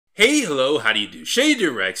Hey, hello, how do you do? Shady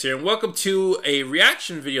Doorags here, and welcome to a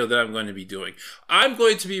reaction video that I'm going to be doing. I'm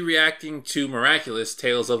going to be reacting to Miraculous,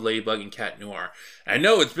 Tales of Ladybug and Cat Noir. I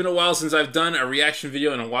know it's been a while since I've done a reaction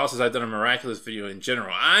video and a while since I've done a Miraculous video in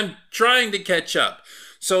general. I'm trying to catch up.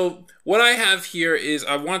 So, what I have here is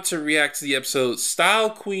I want to react to the episode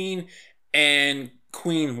Style Queen and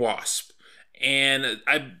Queen Wasp. And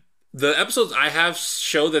the episodes I have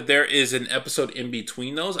show that there is an episode in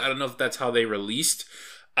between those. I don't know if that's how they released.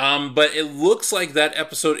 But it looks like that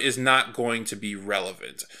episode is not going to be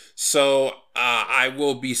relevant. So I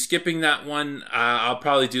will be skipping that one. I'll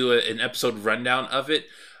probably do an episode rundown of it.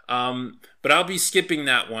 But I'll be skipping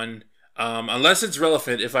that one unless it's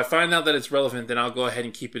relevant. If I find out that it's relevant, then I'll go ahead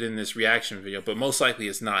and keep it in this reaction video. But most likely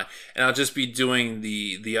it's not. And I'll just be doing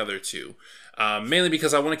the other two. Mainly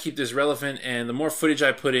because I want to keep this relevant, and the more footage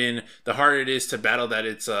I put in, the harder it is to battle that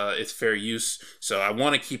it's fair use. So I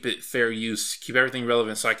want to keep it fair use, keep everything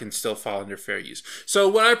relevant so I can still fall under fair use. So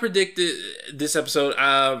what I predicted this episode,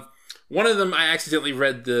 one of them I accidentally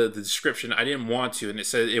read the description. I didn't want to, and it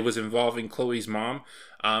said it was involving Chloe's mom.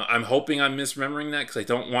 I'm hoping I'm misremembering that because I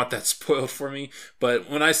don't want that spoiled for me. But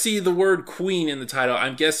when I see the word queen in the title,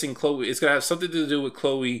 I'm guessing Chloe, it's going to have something to do with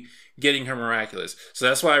Chloe getting her Miraculous. So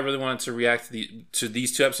that's why I really wanted to react to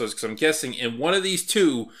these two episodes, because I'm guessing in one of these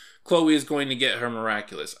two, Chloe is going to get her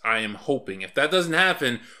Miraculous. I am hoping. If that doesn't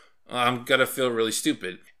happen, I'm going to feel really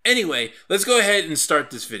stupid. Anyway, let's go ahead and start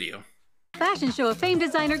this video. Fashion show of famed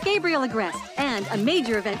designer Gabriel Agreste, and a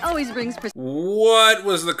major event always brings... What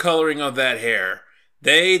was the coloring of that hair?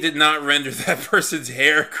 They did not render that person's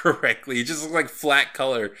hair correctly. It just looked like flat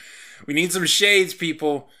color. We need some shades,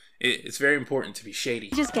 people. It's very important to be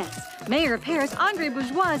shady. Just guess. Mayor of Paris, Andre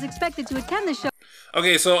Bourgeois, is expected to attend the show.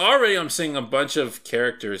 Okay, so already I'm seeing a bunch of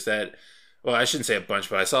characters that... Well, I shouldn't say a bunch,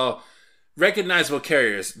 but I saw recognizable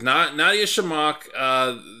characters. Nadia Shamak,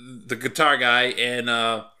 the guitar guy,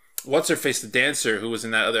 and what's-her-face, the dancer who was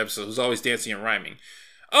in that other episode, who's always dancing and rhyming.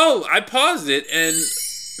 Oh, I paused it, and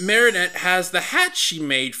Marinette has the hat she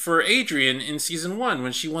made for Adrian in Season 1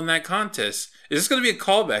 when she won that contest. Is this going to be a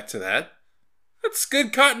callback to that? That's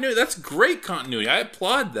good continuity. That's great continuity. I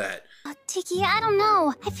applaud that. Tiki, I don't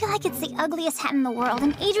know. I feel like it's the ugliest hat in the world,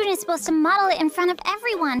 and Adrian is supposed to model it in front of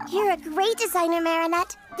everyone. You're a great designer,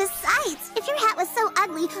 Marinette. Besides, if your hat was so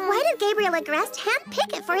ugly, why did Gabriel Agreste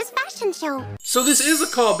handpick it for his fashion show? So this is a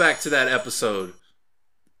callback to that episode.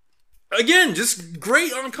 Again, just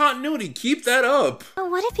great on continuity. Keep that up.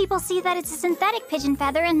 But what if people see that it's a synthetic pigeon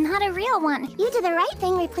feather and not a real one? You did the right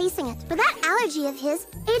thing replacing it. With that allergy of his,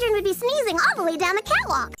 Adrian would be sneezing all the way down the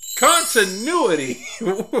catwalk. Continuity?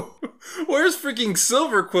 Where's freaking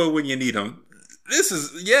Silverquill when you need him? This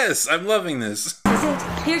is... Yes, I'm loving this. Is it?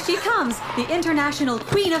 Here she comes, the international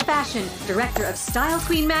queen of fashion, director of Style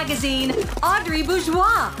Queen magazine, Audrey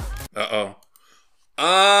Bourgeois. Uh-oh.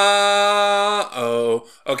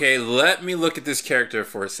 Okay, let me look at this character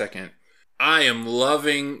for a second. I am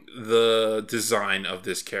loving the design of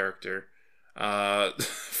this character.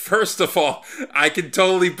 First of all, I can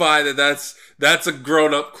totally buy that's a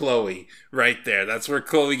grown-up Chloe right there. That's where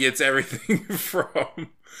Chloe gets everything from.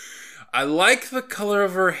 I like the color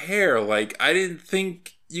of her hair. Like, I didn't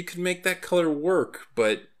think you could make that color work,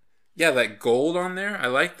 but yeah, that gold on there, I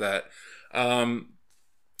like that.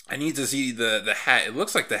 I need to see the hat. It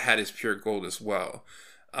looks like the hat is pure gold as well.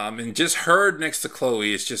 And just her next to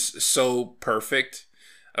Chloe is just so perfect.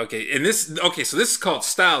 Okay, so this is called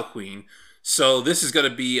Style Queen. So this is going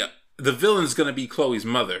to be, the villain's going to be Chloe's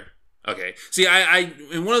mother. Okay, see, I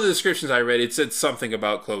in one of the descriptions I read, it said something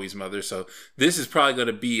about Chloe's mother. So this is probably going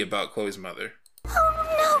to be about Chloe's mother. Oh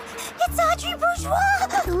no, it's Audrey Bourgeois!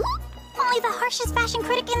 Only the harshest fashion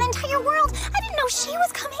critic in the entire world. I didn't know she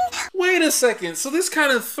was coming. Wait a second. So this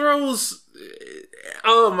kind of throws...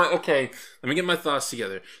 Oh my... Okay. Let me get my thoughts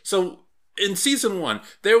together. So in Season 1,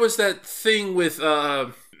 there was that thing with...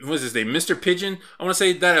 what's his name? Mr. Pigeon? I want to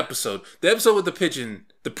say that episode. The episode with the pigeon.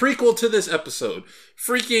 The prequel to this episode.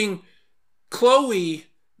 Freaking Chloe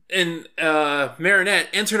and Marinette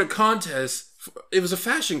entered a contest. It was a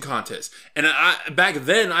fashion contest. And back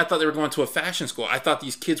then, I thought they were going to a fashion school. I thought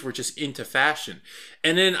these kids were just into fashion.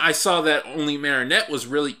 And then I saw that only Marinette was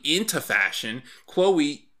really into fashion.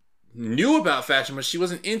 Chloe knew about fashion, but she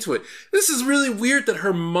wasn't into it. This is really weird that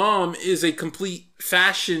her mom is a complete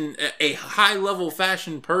fashion, a high-level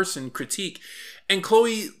fashion person, critique. And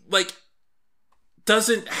Chloe, like,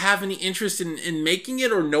 doesn't have any interest in making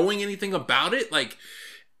it or knowing anything about it. Like...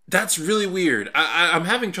 That's really weird. I'm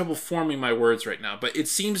having trouble forming my words right now, but it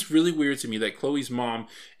seems really weird to me that Chloe's mom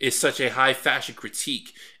is such a high fashion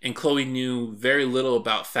critique, and Chloe knew very little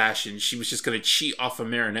about fashion. She was just going to cheat off of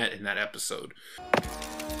Marinette in that episode.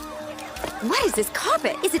 What is this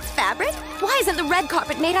carpet? Is it fabric? Why isn't the red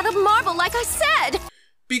carpet made out of marble like I said?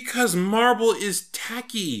 Because marble is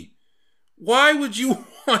tacky. Why would you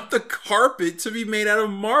want the carpet to be made out of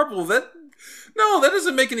marble? No, that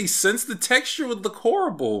doesn't make any sense. The texture would look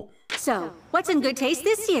horrible. So, what's in good taste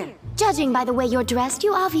this year? Judging by the way you're dressed,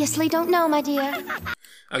 you obviously don't know, my dear.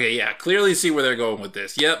 Okay, yeah, clearly see where they're going with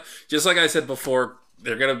this. Yep, just like I said before,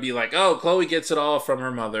 they're gonna be like, oh, Chloe gets it all from her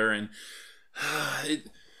mother, and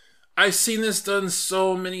I've seen this done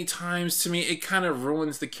so many times. To me, it kind of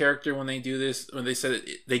ruins the character when they do this, when they say that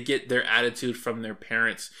they get their attitude from their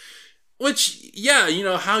parents. Which, yeah, you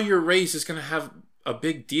know, how you're raised is gonna have a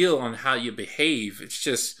big deal on how you behave. It's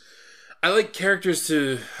just, I like characters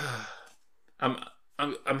to, I'm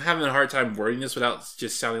having a hard time wording this without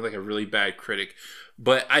just sounding like a really bad critic.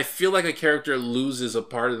 But I feel like a character loses a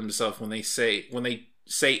part of themselves when they say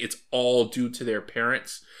it's all due to their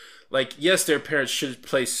parents. Like, yes, their parents should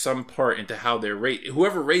play some part into how they're raised.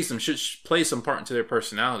 Whoever raised them should play some part into their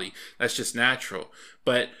personality. That's just natural.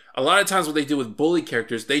 But a lot of times what they do with bully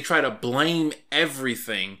characters, they try to blame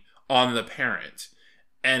everything on the parent.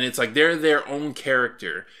 And it's like they're their own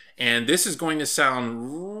character. And this is going to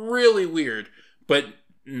sound really weird, but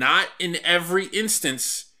not in every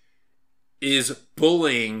instance is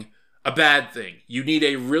bullying a bad thing. You need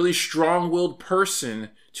a really strong-willed person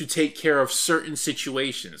to take care of certain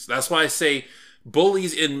situations. That's why I say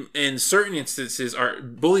bullies in certain instances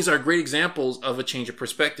bullies are great examples of a change of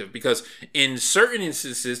perspective, because in certain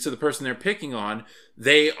instances to the person they're picking on,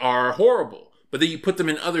 they are horrible. But then you put them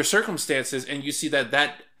in other circumstances and you see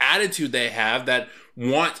that attitude they have, that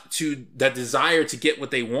desire to get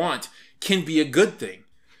what they want, can be a good thing.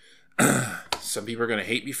 Some people are going to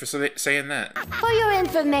hate me for saying that. For your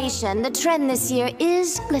information, the trend this year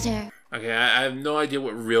is glitter. Okay, I have no idea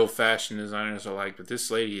what real fashion designers are like, but this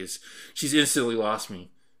lady she's instantly lost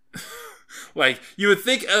me. Like, you would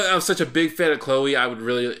think I'm such a big fan of Chloe, I would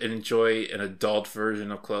really enjoy an adult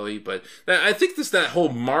version of Chloe, but I think that whole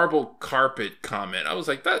marble carpet comment, I was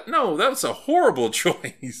like, that was a horrible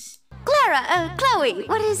choice. Clara, Chloe,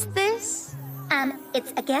 what is this?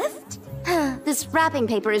 It's a gift? This wrapping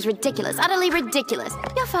paper is ridiculous, utterly ridiculous.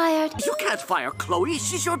 You're fired. You can't fire Chloe,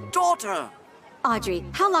 she's your daughter. Audrey,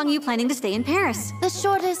 how long are you planning to stay in Paris? The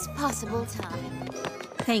shortest possible time.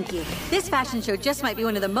 Thank you. This fashion show just might be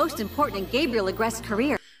one of the most important in Gabriel Agre's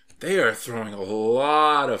career. They are throwing a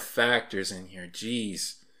lot of factors in here.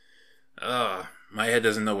 Jeez. My head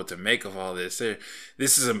doesn't know what to make of all this.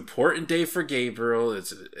 This is an important day for Gabriel.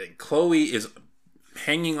 And Chloe is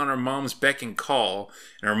hanging on her mom's beck and call.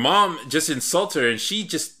 And her mom just insulted her, and she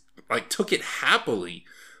just, like, took it happily.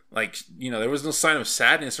 Like, you know, there was no sign of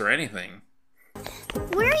sadness or anything.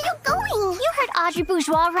 Where are you going? You heard Audrey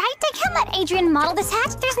Bourgeois, right? I can't let Adrian model this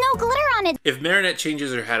hat. There's no glitter on it. If Marinette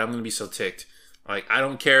changes her hat, I'm going to be so ticked. Like, I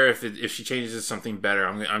don't care if she changes it to something better.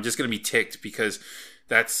 I'm just going to be ticked, because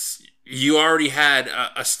you already had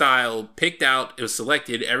a style picked out. It was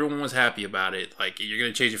selected. Everyone was happy about it. Like, you're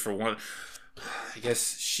going to change it for one. I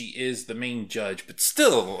guess she is the main judge, but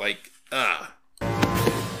still, like,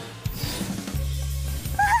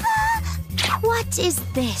 What is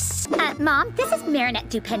this? Mom, this is Marinette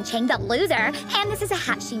Dupencheng, the loser. And this is a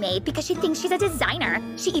hat she made because she thinks she's a designer.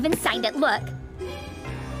 She even signed it, look.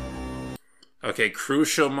 Okay,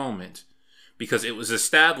 crucial moment. Because it was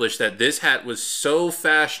established that this hat was so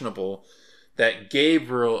fashionable that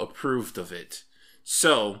Gabriel approved of it.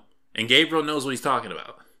 So, and Gabriel knows what he's talking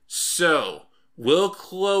about. So, will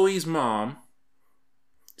Chloe's mom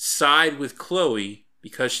side with Chloe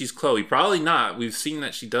because she's Chloe? Probably not. We've seen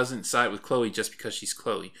that she doesn't side with Chloe just because she's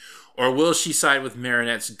Chloe. Or will she side with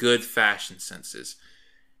Marinette's good fashion senses?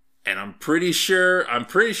 And I'm pretty sure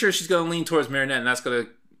she's going to lean towards Marinette, and that's going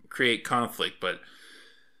to create conflict. But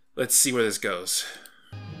let's see where this goes.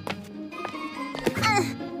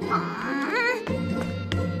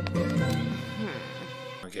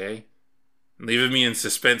 Okay. Leaving me in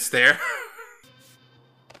suspense there.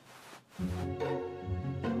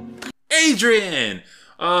 Adrian!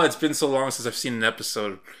 Oh, it's been so long since I've seen an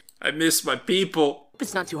episode. I miss my people.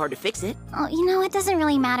 It's not too hard to fix it. Oh, you know, it doesn't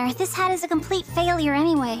really matter. This hat is a complete failure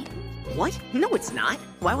anyway. What? No, it's not.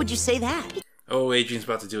 Why would you say that? Oh, Adrian's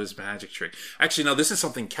about to do his magic trick. Actually, no, this is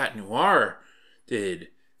something Cat Noir did.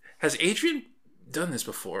 Has Adrian done this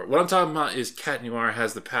before? What I'm talking about is Cat Noir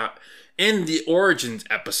has the power. In the Origins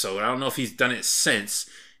episode, I don't know if he's done it since,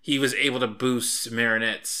 he was able to boost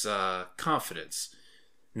Marinette's confidence.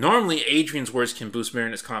 Normally, Adrian's words can boost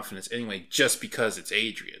Marinette's confidence anyway, just because it's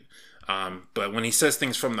Adrian. But when he says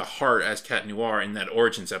things from the heart as Cat Noir in that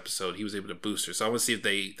Origins episode, he was able to boost her. So I want to see if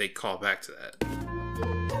they call back to that.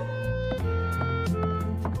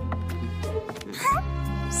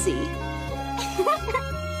 see.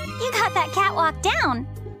 You got that catwalk down.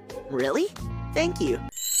 Really? Thank you.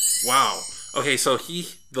 Wow. Okay, so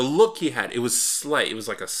the look he had, it was slight. It was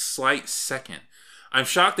like a slight second. I'm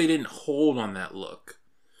shocked they didn't hold on that look.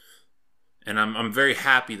 And I'm very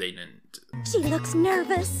happy they didn't. She looks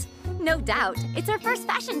nervous. No doubt. It's her first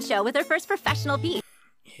fashion show with her first professional piece.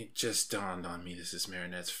 It just dawned on me this is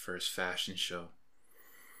Marinette's first fashion show.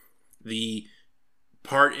 The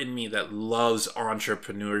part in me that loves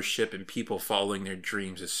entrepreneurship and people following their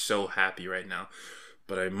dreams is so happy right now.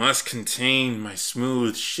 But I must contain my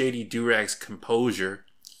smooth, shady Doorags composure.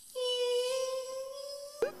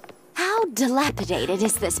 How dilapidated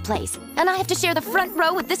is this place? And I have to share the front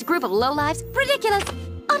row with this group of lowlives? Ridiculous!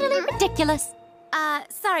 Utterly ridiculous!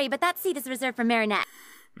 Sorry, but that seat is reserved for Marinette.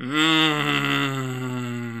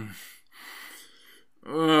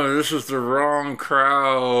 Oh, this is the wrong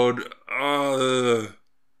crowd.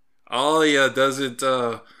 Alia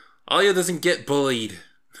doesn't get bullied.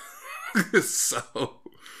 So...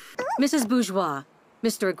 Mrs. Bourgeois,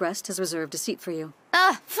 Mr. Agreste has reserved a seat for you.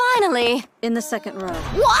 Finally! In the second row.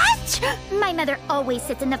 What?! My mother always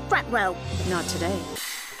sits in the front row. Not today.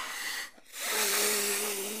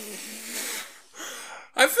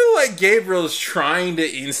 I feel like Gabriel's trying to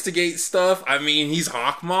instigate stuff. I mean, he's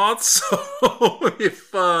Hawkmoth, so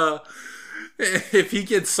if he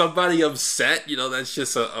gets somebody upset, you know, that's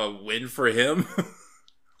just a win for him.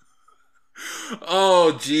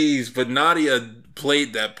 Oh, geez, but Nadia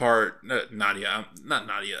played that part. Not Nadia.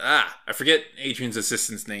 I forget Adrian's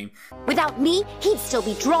assistant's name. Without me, he'd still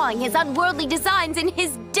be drawing his unworldly designs in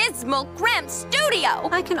his dismal, cramped studio!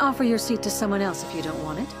 I can offer your seat to someone else if you don't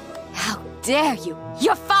want it. How dare you!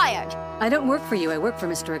 You're fired! I don't work for you, I work for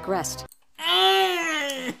Mr. Agreste.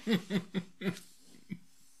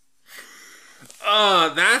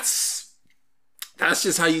 That's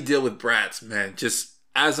just how you deal with brats, man. Just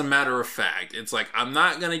as a matter of fact, it's like, I'm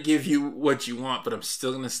not gonna give you what you want, but I'm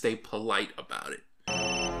still gonna stay polite about it.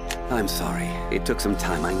 I'm sorry. It took some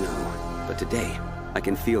time, I know. But today, I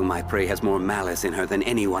can feel my prey has more malice in her than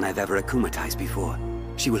anyone I've ever akumatized before.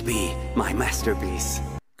 She will be my masterpiece.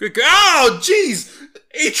 Good God. Oh, jeez!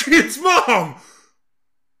 Adrian's mom!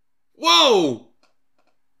 Whoa!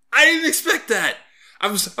 I didn't expect that! I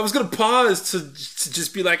was gonna pause to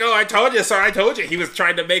just be like, oh, I told you, sir, I told you. He was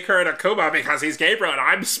trying to make her an Akuma because he's Gabriel and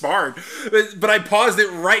I'm smart. But I paused it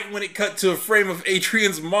right when it cut to a frame of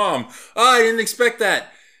Adrian's mom. Oh, I didn't expect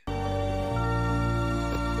that.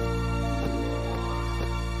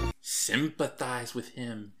 Sympathize with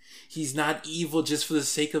him. He's not evil just for the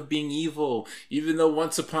sake of being evil, even though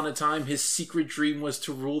once upon a time his secret dream was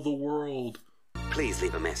to rule the world. Please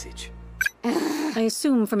leave a message. I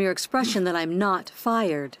assume from your expression that I'm not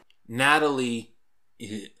fired. Natalie,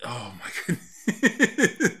 oh my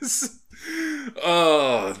goodness.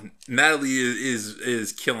 Oh, Natalie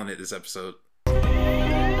is killing it this episode.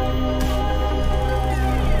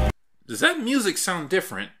 Does that music sound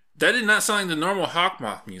different? That did not sound like the normal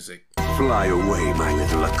Hawkmoth music. Fly away, my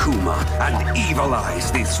little Akuma, and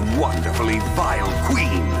evilize this wonderfully vile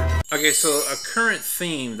queen. Okay, so a current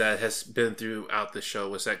theme that has been throughout the show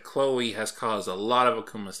was that Chloe has caused a lot of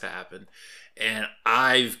Akumas to happen. And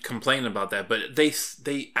I've complained about that, but they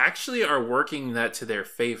actually are working that to their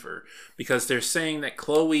favor, because they're saying that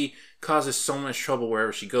Chloe causes so much trouble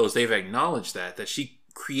wherever she goes. They've acknowledged that she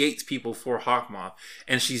creates people for Hawkmoth,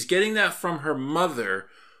 and she's getting that from her mother,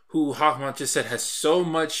 who Hawkmoth just said has so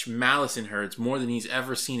much malice in her. It's more than he's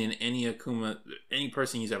ever seen in any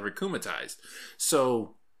person he's ever akumatized.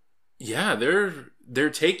 So yeah, they're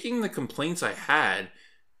taking the complaints I had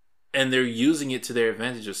and they're using it to their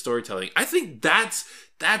advantage of storytelling. I think that's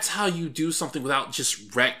how you do something without just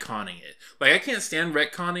retconning it. Like, I can't stand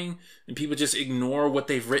retconning and people just ignore what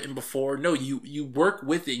they've written before. No, you work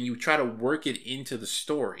with it and you try to work it into the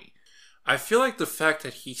story. I feel like the fact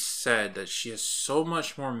that he said that she has so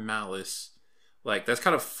much more malice, like, that's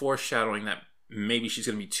kind of foreshadowing that maybe she's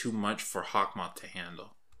going to be too much for Hawkmoth to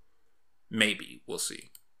handle. Maybe. We'll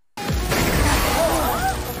see.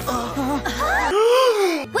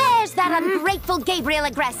 Where's that ungrateful Gabriel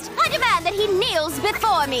Agreste? I demand that he kneels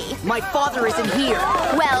before me. My father isn't here.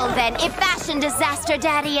 Well then, if Fashion Disaster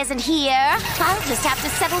Daddy isn't here, I'll just have to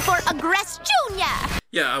settle for Agreste Jr.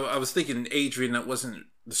 Yeah, I was thinking, Adrian, that wasn't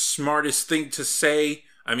the smartest thing to say.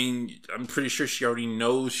 I mean, I'm pretty sure she already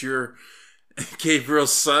knows you're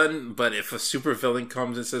Gabriel's son, but if a supervillain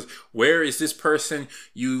comes and says, where is this person,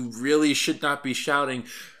 you really should not be shouting.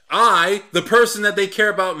 I, the person that they care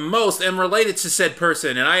about most, am related to said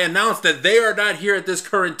person, and I announce that they are not here at this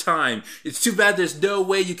current time. It's too bad there's no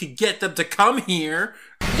way you could get them to come here.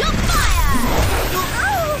 You're fired!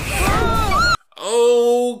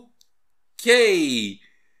 Okay.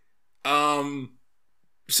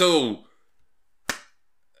 So,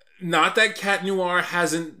 not that Cat Noir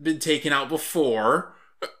hasn't been taken out before,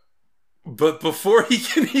 but before he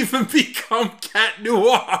can even become Cat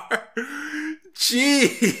Noir,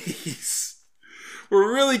 jeez,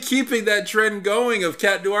 we're really keeping that trend going of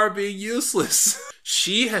Cat Noir being useless.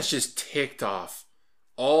 She has just ticked off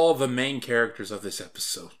all the main characters of this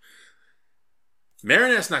episode.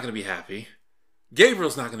 Marinette's not going to be happy.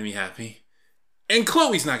 Gabriel's not going to be happy. And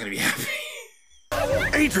Chloe's not going to be happy.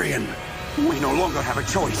 Adrian! We no longer have a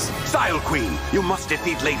choice. Style Queen, you must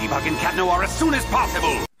defeat Ladybug and Cat Noir as soon as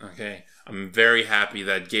possible! Okay, I'm very happy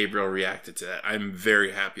that Gabriel reacted to that. I'm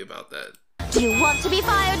very happy about that. Do you want to be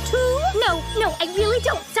fired too? No, I really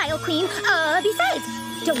don't, Style Queen. Besides,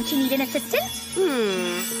 don't you need an assistant?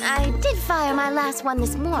 I did fire my last one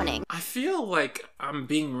this morning. I feel like I'm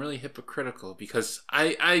being really hypocritical because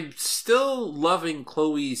I'm still loving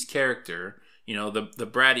Chloe's character, you know, the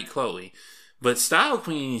bratty Chloe, but Style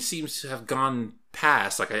Queen seems to have gone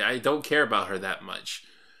past. Like, I don't care about her that much.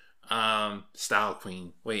 Style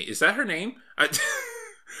Queen. Wait, is that her name?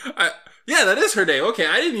 Yeah, that is her name. Okay,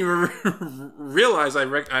 I didn't even realize I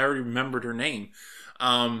already remembered her name.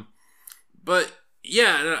 But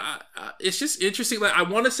yeah, it's just interesting. Like, I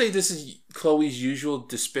want to say this is Chloe's usual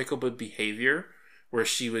despicable behavior, where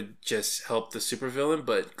she would just help the supervillain,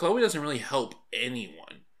 but Chloe doesn't really help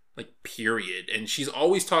anyone, like, period. And she's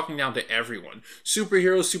always talking down to everyone.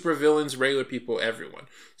 Superheroes, supervillains, regular people, everyone.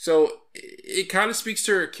 So it kind of speaks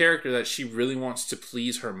to her character that she really wants to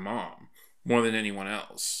please her mom more than anyone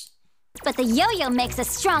else. But the yo-yo makes a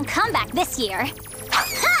strong comeback this year.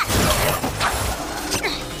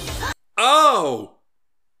 Oh!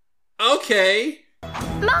 Okay.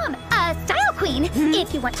 Mom, Style Queen,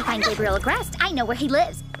 if you want to find Gabriel Agreste, I know where he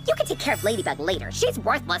lives. You can take care of Ladybug later. She's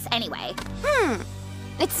worthless anyway.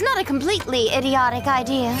 It's not a completely idiotic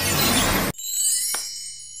idea.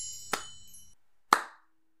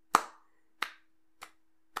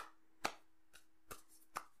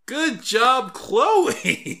 Good job,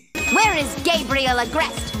 Chloe! Where is Gabriel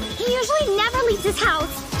Agreste? He usually never leaves his house.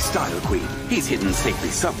 Style Queen, he's hidden safely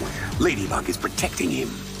somewhere. Ladybug is protecting him.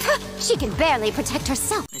 She can barely protect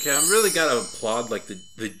herself. Okay, I'm really gotta applaud, like, the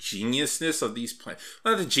geniusness of these plans.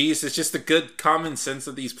 Not the genius, it's just the good common sense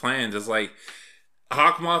of these plans. It's like,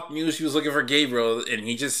 Hawkmoth knew she was looking for Gabriel, and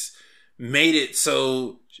he just made it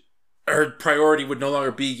so her priority would no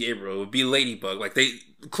longer be Gabriel, it would be Ladybug. Like,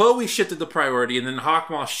 Chloe shifted the priority, and then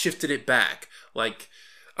Hawkmoth shifted it back. Like,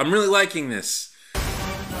 I'm really liking this.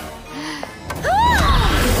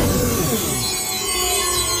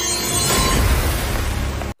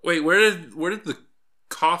 Wait, where did the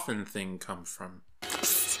coffin thing come from?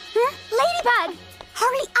 Ladybug!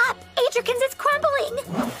 Hurry up! Adrikins is crumbling!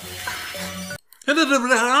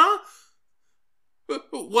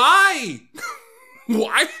 Why?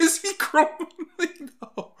 Why is he crumbling?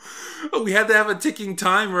 No. We had to have a ticking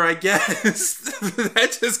timer, I guess.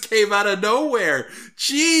 That just came out of nowhere.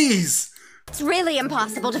 Jeez! It's really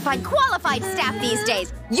impossible to find qualified staff these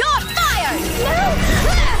days. You're fired! No!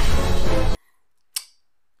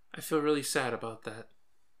 I feel really sad about that.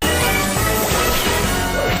 A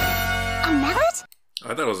mallet? I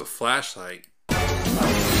thought it was a flashlight.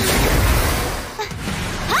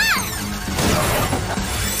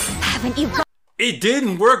 Haven't you got... It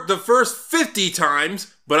didn't work the first 50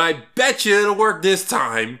 times, but I bet you it'll work this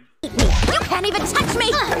time. You can't even touch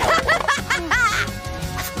me!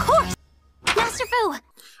 Of course! Master Fu!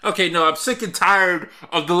 Okay, no, I'm sick and tired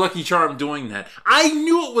of the Lucky Charm doing that. I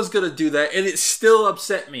knew it was going to do that, and it still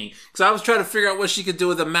upset me. Because I was trying to figure out what she could do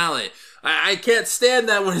with a mallet. I can't stand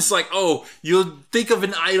that when it's like, oh, you'll think of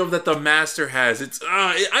an item that the master has. It's,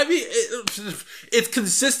 it's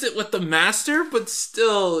consistent with the master, but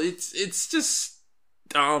still, it's just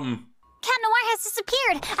dumb. Cat Noir has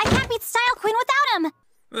disappeared. I can't beat Style Queen without him.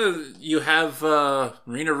 You have,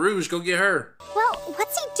 Rena Rouge, go get her. Well,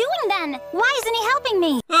 what's he doing then? Why isn't he helping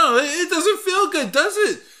me? Oh, it doesn't feel good, does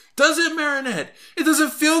it? Does it, Marinette? It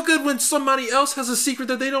doesn't feel good when somebody else has a secret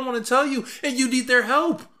that they don't want to tell you, and you need their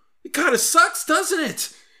help. It kind of sucks, doesn't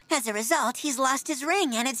it? As a result, he's lost his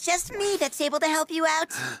ring, and it's just me that's able to help you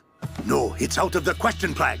out. No, it's out of the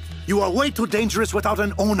question, Plague. You are way too dangerous without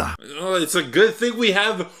an owner. Oh, it's a good thing we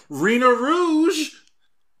have Rena Rouge.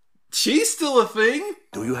 She's still a thing.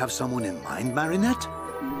 Do you have someone in mind, Marinette?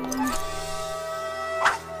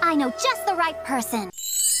 I know just the right person.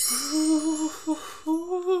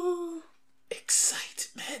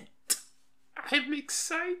 Excitement. I'm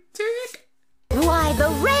excited. Why, the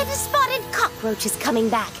red-spotted cockroach is coming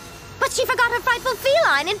back. But she forgot her frightful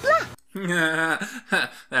feline in black.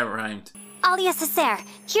 That rhymed. Alia Cesare,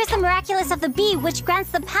 here's the Miraculous of the Bee, which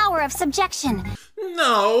grants the power of subjection.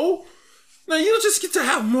 No. No, you don't just get to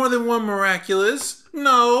have more than one Miraculous.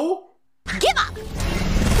 No. Give up!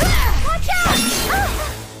 Watch out!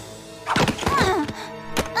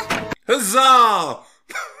 Huzzah!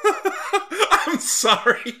 I'm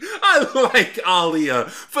sorry. I like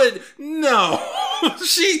Alia, but no.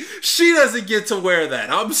 She doesn't get to wear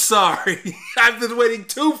that. I'm sorry. I've been waiting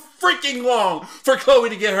too freaking long for Chloe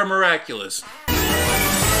to get her Miraculous. A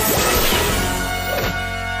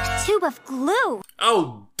tube of glue.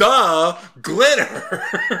 Oh, duh. Glitter.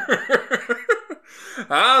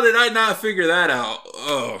 How did I not figure that out?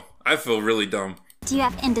 Oh, I feel really dumb. Do you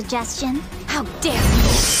have indigestion? How dare you!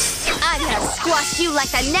 I'm gonna squash you like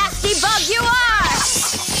the nasty bug you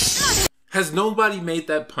are! Has nobody made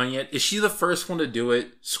that pun yet? Is she the first one to do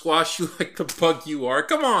it? Squash you like the bug you are?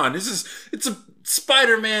 Come on, it's a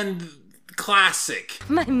Spider-Man classic.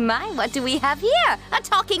 My, what do we have here? A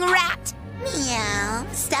talking rat! Meow.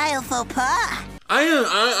 Style faux pas.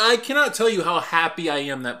 I cannot tell you how happy I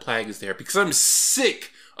am that Plagg is there, because I'm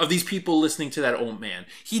sick of these people listening to that old man.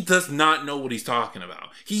 He does not know what he's talking about.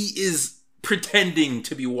 He is pretending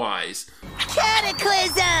to be wise.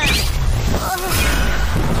 Cataclysm!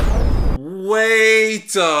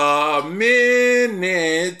 Wait a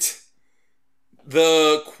minute.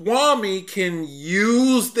 The Kwami can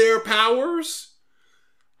use their powers?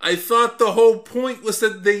 I thought the whole point was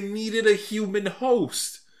that they needed a human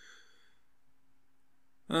host.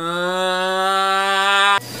 What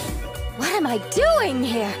am I doing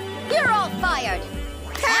here? You're all fired!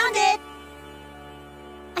 Pound it!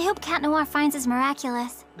 I hope Cat Noir finds his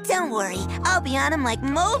Miraculous. Don't worry, I'll be on him like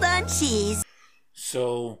mold on cheese.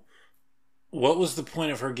 So, what was the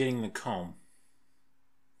point of her getting the comb?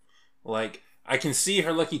 Like, I can see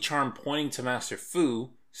her lucky charm pointing to Master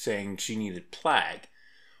Fu, saying she needed Plagg.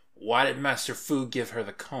 Why did Master Fu give her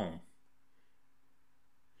the comb?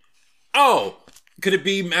 Oh! Could it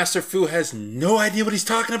be Master Fu has no idea what he's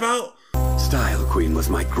talking about? Style Queen was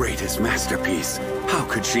my greatest masterpiece. How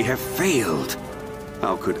could she have failed?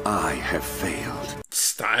 How could I have failed?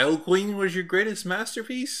 Style Queen was your greatest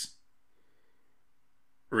masterpiece?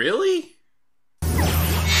 Really?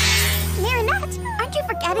 Marinette, aren't you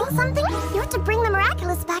forgetting something? You have to bring the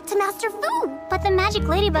Miraculous back to Master Fu. But the magic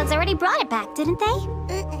ladybugs already brought it back, didn't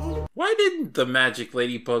they? Why didn't the magic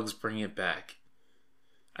ladybugs bring it back?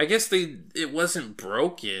 I guess it wasn't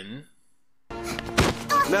broken.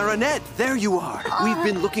 Marinette, there you are. We've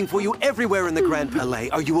been looking for you everywhere in the Grand Palais.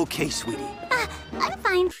 Are you okay, sweetie? I'm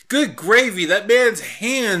fine. Good gravy, that man's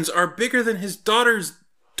hands are bigger than his daughter's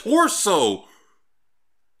torso.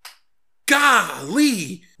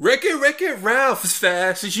 Golly! Wreck it, Ralph, as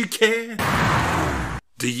fast as you can.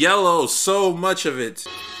 The yellow, so much of it.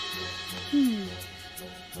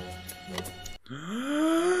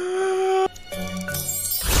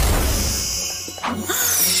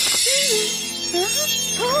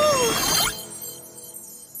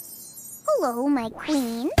 Hello, my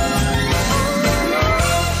queen.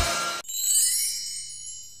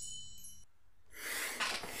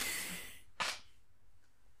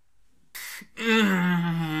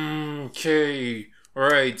 Okay.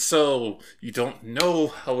 Alright, so you don't know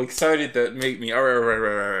how excited that made me.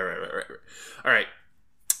 Alright.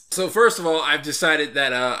 So first of all, I've decided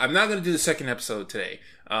that I'm not going to do the second episode today.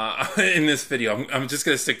 In this video, I'm just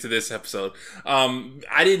going to stick to this episode.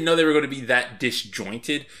 I didn't know they were going to be that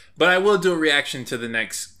disjointed, but I will do a reaction to the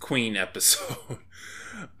next Queen episode.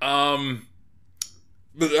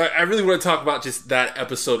 But I really want to talk about just that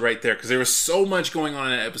episode right there, because there was so much going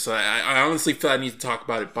on in that episode. I honestly feel I need to talk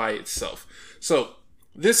about it by itself. So,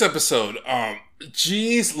 this episode,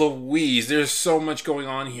 geez Louise, there's so much going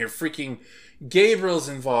on here. Freaking Gabriel's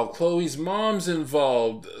involved, Chloe's mom's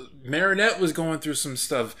involved, Marinette was going through some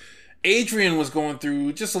stuff, Adrian was going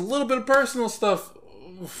through just a little bit of personal stuff.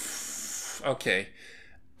 Okay.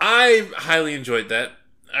 I highly enjoyed that.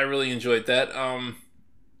 I really enjoyed that.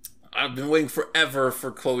 I've been waiting forever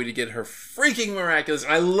for Chloe to get her freaking Miraculous.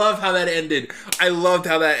 I love how that ended. I loved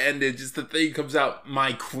how that ended. Just the thing comes out,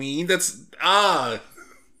 my queen. That's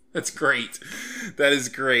great. That is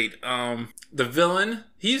great. The villain,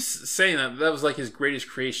 he's saying that was like his greatest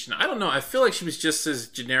creation. I don't know. I feel like she was just as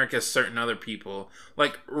generic as certain other people.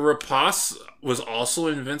 Like, Rapace was also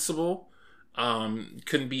invincible.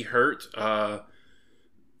 Couldn't be hurt.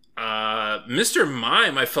 Mr.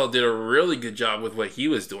 Mime, I felt, did a really good job with what he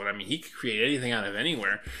was doing. I mean, he could create anything out of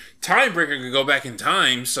anywhere. Timebreaker could go back in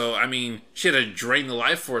time, so, I mean, she had to drain the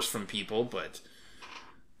life force from people, but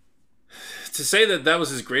to say that that was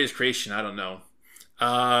his greatest creation, I don't know.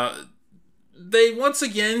 they once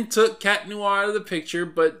again took Cat Noir out of the picture,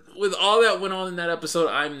 but with all that went on in that episode,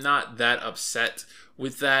 I'm not that upset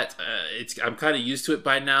with that. I'm kind of used to it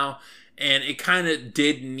by now, and it kind of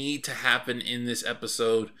did need to happen in this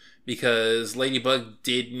episode because Ladybug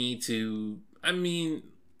did need to. I mean,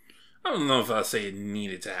 I don't know if I'll say it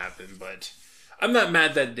needed to happen, but I'm not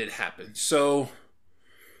mad that it did happen. So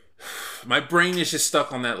my brain is just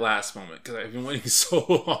stuck on that last moment because I've been waiting so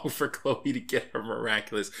long for Chloe to get her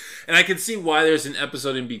Miraculous. And I can see why there's an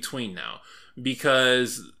episode in between now.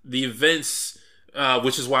 Because the events,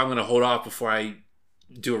 which is why I'm going to hold off before I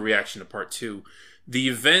do a reaction to part 2. The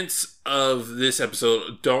events of this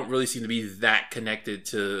episode don't really seem to be that connected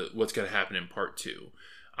to what's going to happen in part 2.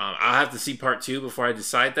 I'll have to see part 2 before I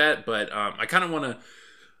decide that. But I kind of want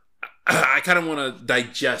to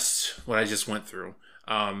digest what I just went through.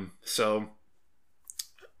 Yeah,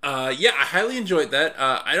 I highly enjoyed that.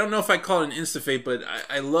 I don't know if I call it an insta-fate, but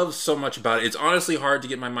I love so much about it. It's honestly hard to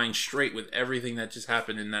get my mind straight with everything that just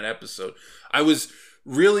happened in that episode. I was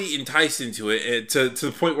really enticed into it to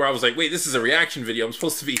the point where I was like, wait, this is a reaction video. I'm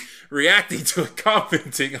supposed to be reacting to it,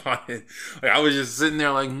 commenting on it. Like, I was just sitting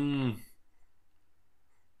there like,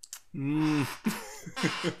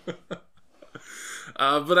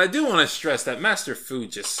 But I do want to stress that Master Fu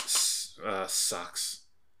just sucks.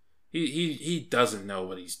 He doesn't know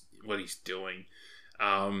what he's doing,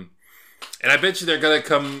 and I bet you they're gonna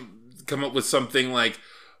come up with something like,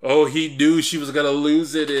 oh, he knew she was gonna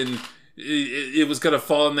lose it, and it was gonna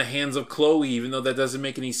fall in the hands of Chloe, even though that doesn't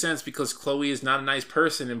make any sense because Chloe is not a nice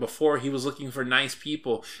person, and before he was looking for nice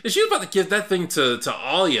people, and she was about to give that thing to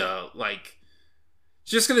Alia, like.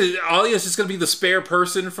 Alia's just gonna be the spare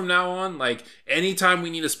person from now on. Like, anytime we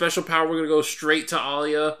need a special power, we're gonna go straight to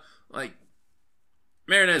Alia. Like,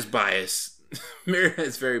 Marinette's biased.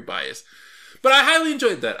 Marinette's very biased. But I highly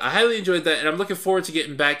enjoyed that. And I'm looking forward to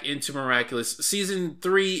getting back into Miraculous. Season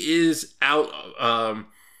 3 is out on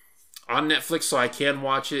Netflix, so I can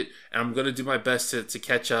watch it. And I'm gonna do my best to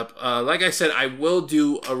catch up. Like I said, I will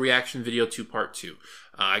do a reaction video to part 2.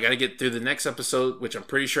 I got to get through the next episode, which I'm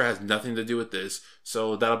pretty sure has nothing to do with this.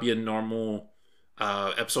 So that'll be a normal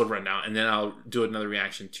episode right now. And then I'll do another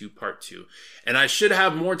reaction to part 2. And I should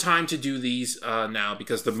have more time to do these now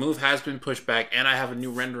because the move has been pushed back. And I have a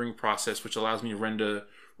new rendering process, which allows me to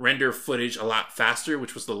render footage a lot faster,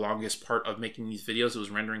 which was the longest part of making these videos. It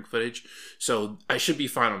was rendering footage. So I should be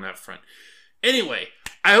fine on that front. Anyway,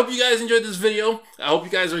 I hope you guys enjoyed this video. I hope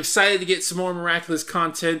you guys are excited to get some more Miraculous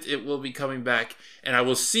content. It will be coming back. And I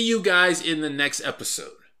will see you guys in the next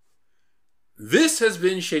episode. This has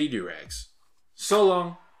been Shady Doorags. So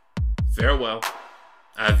long. Farewell.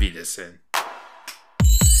 Auf Wiedersehen.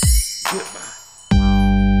 Goodbye.